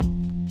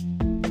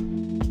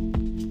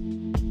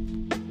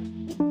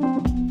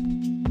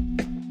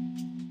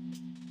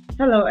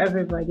Hello,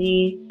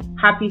 everybody.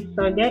 Happy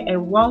Sunday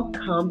and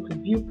welcome to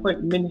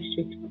Viewpoint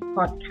Ministries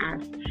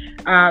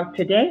podcast.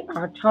 Today,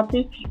 our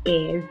topic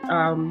is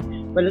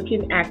we're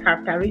looking at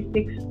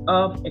characteristics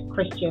of a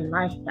Christian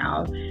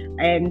lifestyle,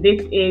 and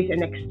this is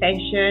an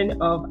extension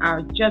of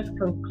our just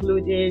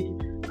concluded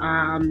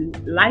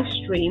live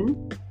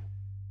stream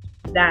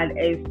that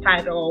is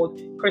titled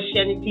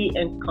Christianity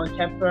and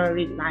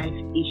Contemporary Life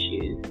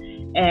Issues.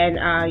 And,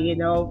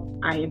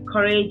 I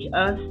encourage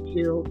us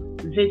to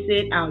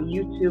visit our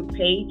YouTube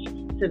page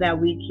so that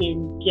we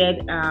can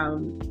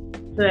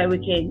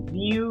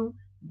view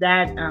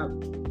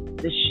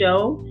the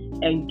show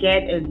and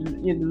get a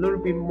little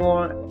bit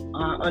more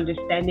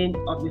understanding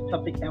of the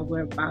topic that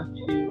we're about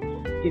to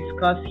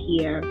discuss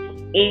here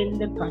in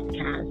the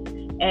podcast.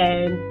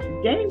 And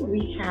today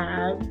we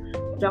have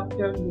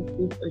Dr.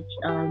 Mrs.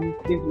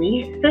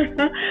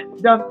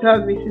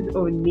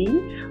 Oni,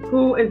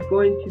 who is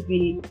going to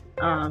be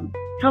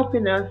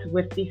helping us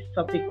with this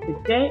topic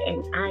today,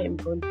 and I am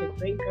going to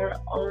bring her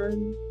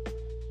on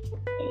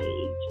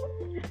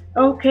stage.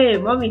 Okay,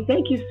 Mommy,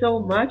 thank you so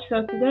much.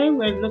 So today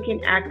we're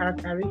looking at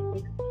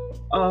characteristics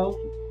of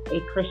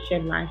a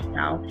Christian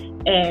lifestyle,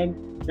 and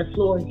the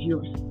floor is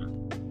yours.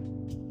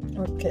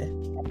 Okay,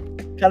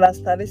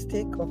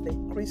 characteristic of a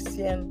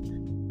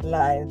Christian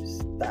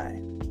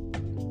lifestyle.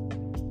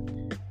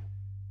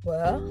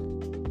 Well,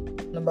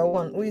 number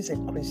one, who is a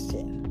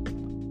Christian?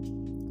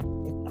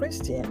 A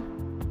Christian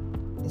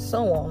is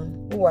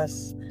someone who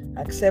has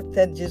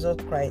accepted Jesus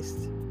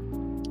Christ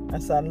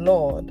as our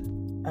Lord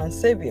and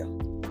Savior,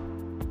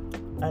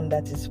 and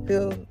that is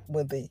filled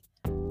with the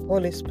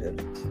Holy Spirit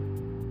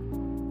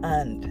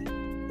and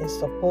is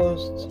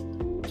supposed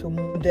to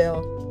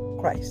model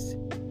Christ.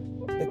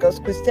 Because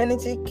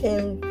Christianity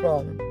came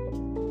from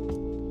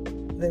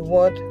the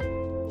word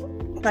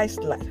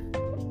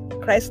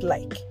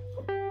Christ-like.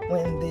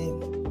 When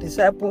the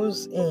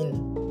disciples in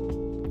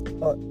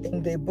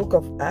the book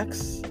of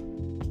Acts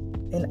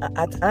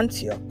at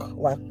Antioch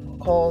were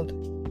called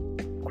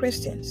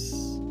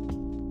Christians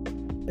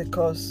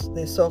because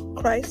they saw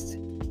Christ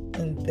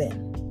in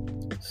them.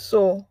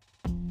 So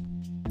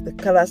the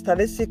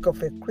characteristic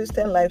of a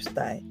Christian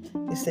lifestyle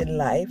is a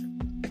life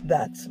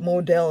that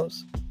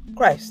models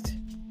Christ.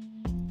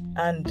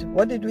 And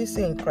what did we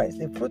see in Christ?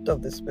 The fruit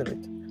of the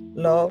Spirit: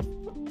 love,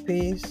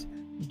 peace,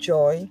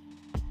 joy,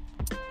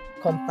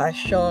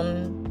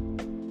 compassion,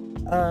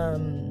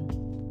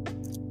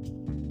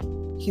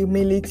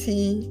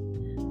 humility,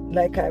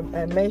 like I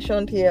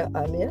mentioned here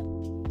earlier.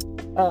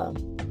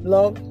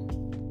 Love,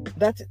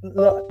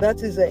 that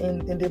is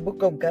in the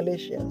book of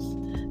Galatians.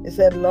 It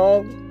said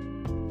love,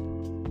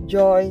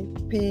 joy,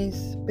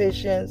 peace,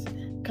 patience,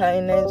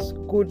 kindness,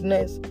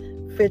 goodness,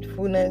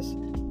 faithfulness,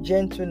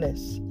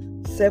 gentleness,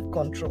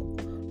 self-control.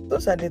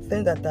 Those are the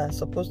things that are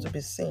supposed to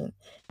be seen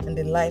in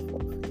the life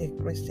of a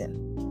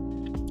Christian.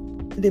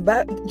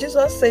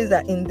 Jesus says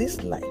that in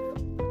this life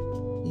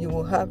you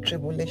will have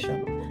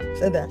tribulation. He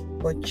said that,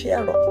 but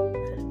cheer up,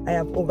 I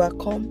have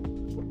overcome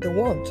the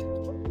world.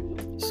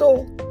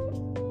 So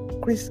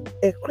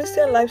a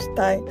Christian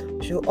lifestyle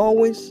should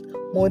always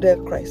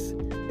model Christ,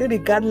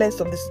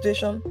 regardless of the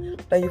situation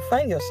that you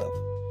find yourself.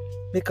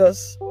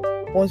 Because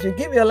once you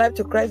give your life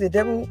to Christ, the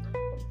devil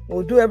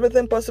will do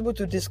everything possible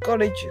to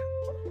discourage you.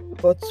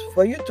 But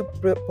for you to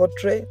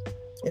portray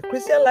a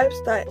Christian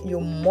lifestyle, you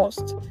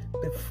must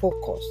be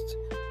focused.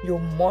 You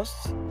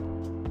must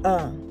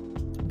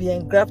be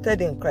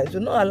engrafted in Christ. Do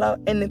not allow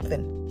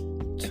anything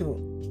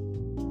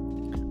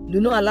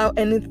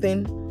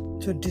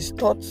to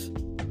distort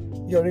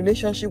your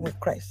relationship with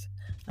Christ.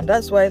 And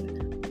that's why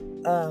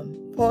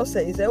Paul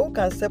said, he said, who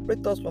can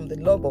separate us from the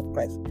love of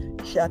Christ?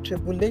 Shall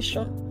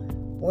tribulation,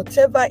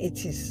 whatever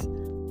it is,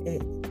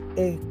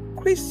 a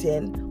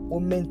Christian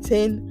will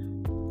maintain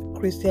a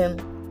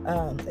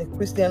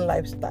Christian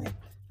lifestyle.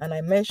 And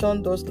I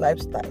mentioned those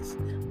lifestyles.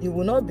 You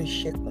will not be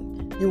shaken.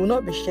 You will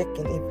not be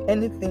shaken if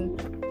anything.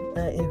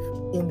 If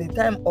in the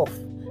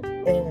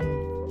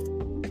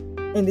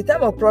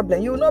time of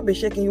problem, you will not be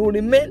shaken. You will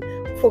remain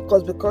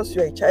focused because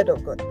you are a child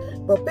of God.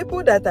 But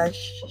people that are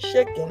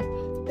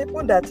shaken,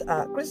 people that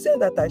are Christians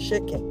that are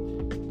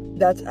shaken,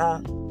 that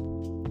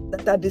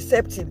are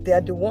deceptive, they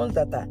are the ones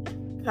that are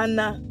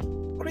carnal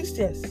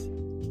Christians.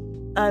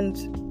 And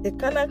a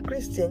carnal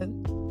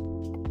Christian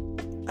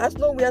has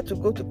nowhere to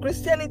go to. A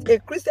Christian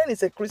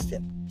is a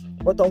Christian.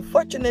 But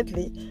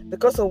unfortunately,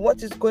 because of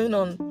what is going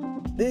on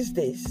these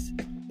days,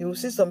 you will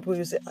see some people,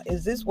 you say,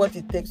 is this what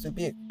it takes to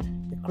be a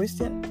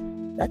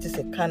Christian? That is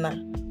a carnal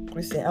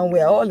Christian. And we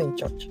are all in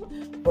church.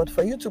 But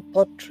for you to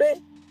portray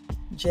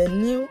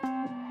genuine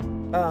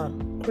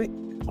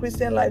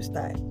Christian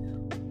lifestyle,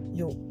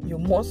 you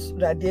must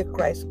radiate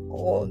Christ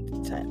all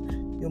the time.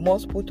 You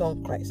must put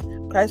on Christ.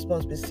 Christ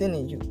must be seen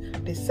in you.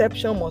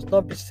 Deception must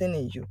not be seen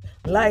in you.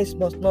 Lies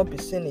must not be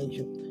seen in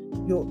you.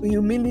 Your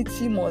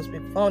humility must be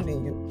found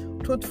in you.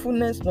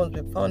 Truthfulness must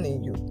be found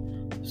in you.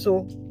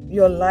 So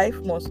your life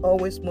must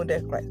always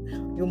model Christ.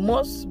 You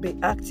must be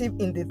active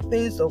in the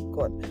things of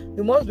God.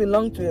 You must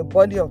belong to a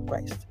body of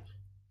Christ.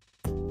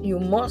 You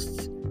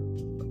must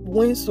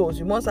win souls.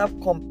 You must have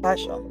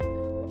compassion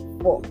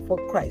for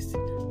Christ.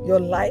 Your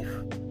life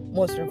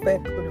must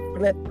reflect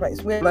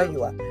Christ wherever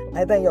you are,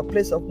 either in your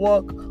place of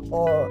work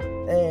or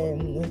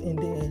in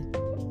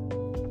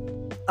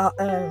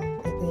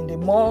the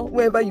mall,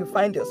 wherever you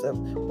find yourself.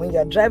 When you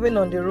are driving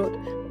on the road,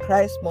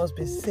 Christ must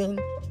be seen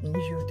in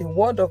you. The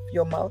word of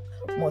your mouth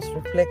must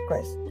reflect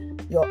Christ.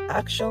 Your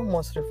action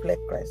must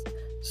reflect Christ.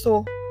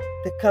 So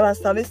the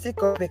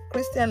characteristic of a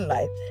Christian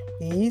life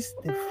is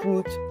the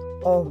fruit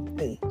of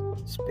the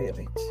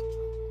Spirit.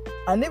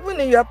 And even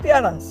in your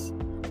appearance,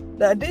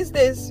 that these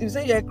days you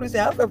say you're a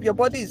Christian, half of your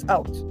body is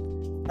out.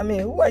 I mean,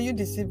 who are you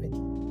deceiving?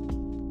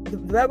 The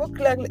Bible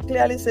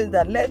clearly says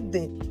that let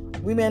the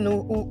women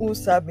who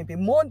serve me be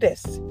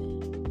modest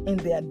in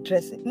their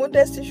dressing.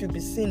 Modesty should be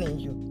seen in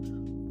you.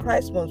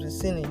 Christ must be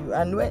seen in you.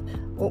 And when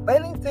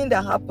anything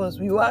that happens,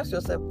 you ask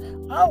yourself,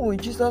 how will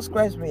Jesus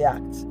Christ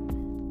react?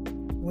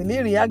 Will he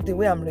react the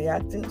way I'm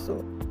reacting?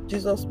 So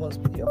Jesus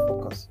must be your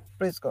focus.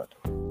 Praise God.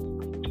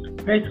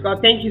 Praise God.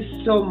 Thank you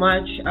so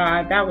much.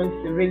 That was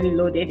really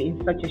loaded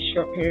in such a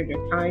short period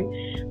of time.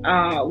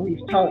 You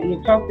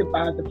talked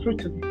about the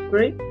fruit of the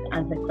Spirit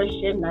as a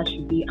Christian. That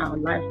should be our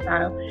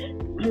lifestyle.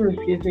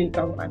 Excuse me.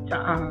 Talk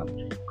about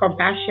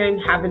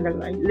compassion,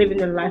 living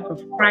the life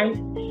of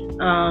Christ,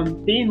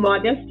 being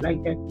modest,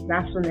 like the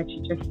last one that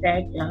you just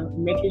said,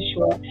 making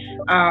sure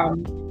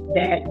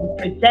that we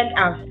present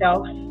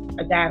ourselves,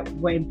 that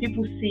when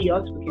people see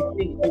us,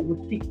 they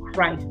will see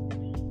Christ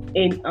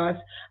in us.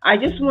 I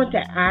just want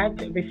to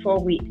add before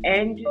we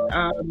end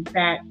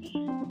that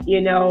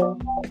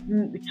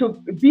to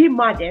be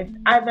modest,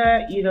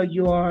 either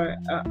you're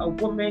a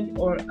woman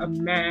or a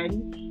man,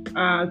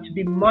 to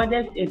be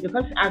modest is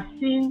because I've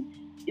seen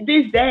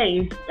these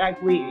days, like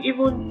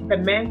even the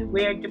men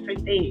wear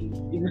different things,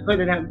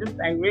 that I'm just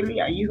like,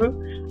 really, are you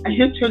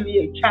truly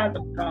a child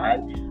of God?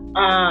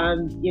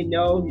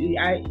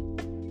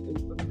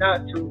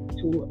 Not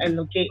to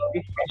elongate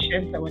this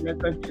session, so we're not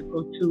going to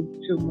go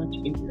too much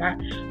into that,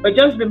 but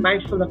just be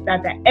mindful of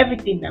that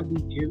everything that we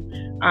do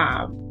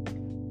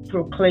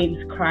proclaims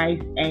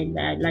Christ. And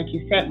like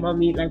you said,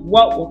 Mommy, like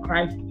what will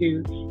Christ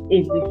do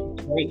in this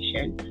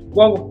situation?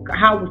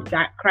 How would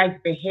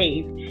Christ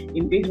behave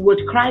in this?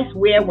 Would Christ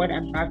wear what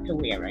I'm about to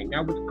wear right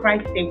now? Would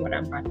Christ say what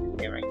I'm about to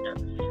say right now?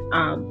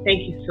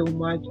 Thank you so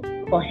much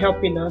for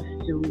helping us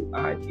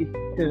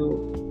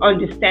to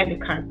understand the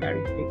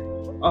characteristics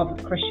of a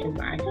Christian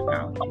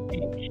lifestyle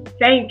today.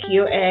 Thank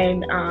you,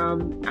 and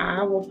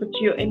I will put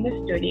you in the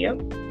studio.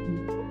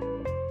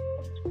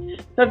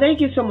 So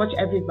thank you so much,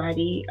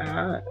 everybody.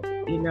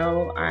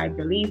 I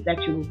believe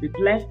that you will be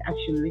blessed as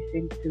you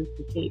listen to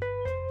today's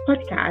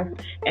podcast,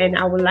 and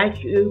I would like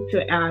to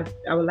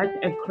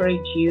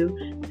encourage you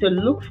to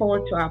look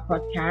forward to our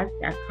podcast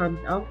that comes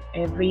up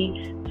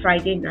every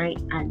Friday night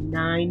at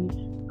 9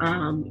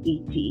 p.m.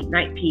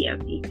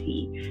 ET,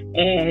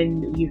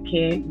 and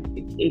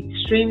it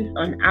streams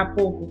on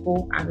Apple,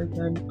 Google,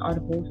 Amazon,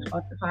 Audible,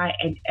 Spotify,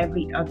 and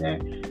every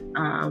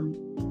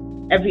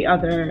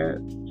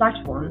other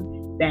platform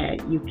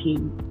that you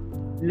can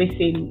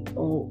listen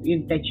or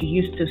that you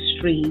use to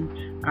stream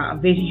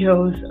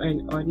videos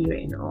and audio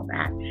and all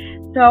that.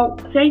 So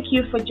thank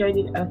you for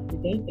joining us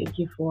today. Thank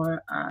you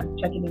for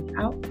checking us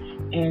out,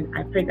 and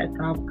I pray that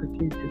God will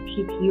continue to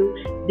keep you.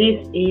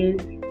 This is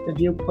the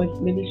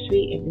Viewpoint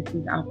Ministry, and this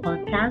is our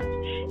podcast,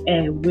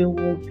 and we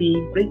will be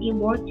bringing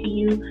more to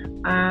you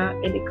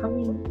in the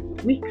coming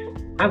weeks.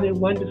 Have a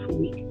wonderful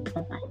week.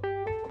 Bye-bye.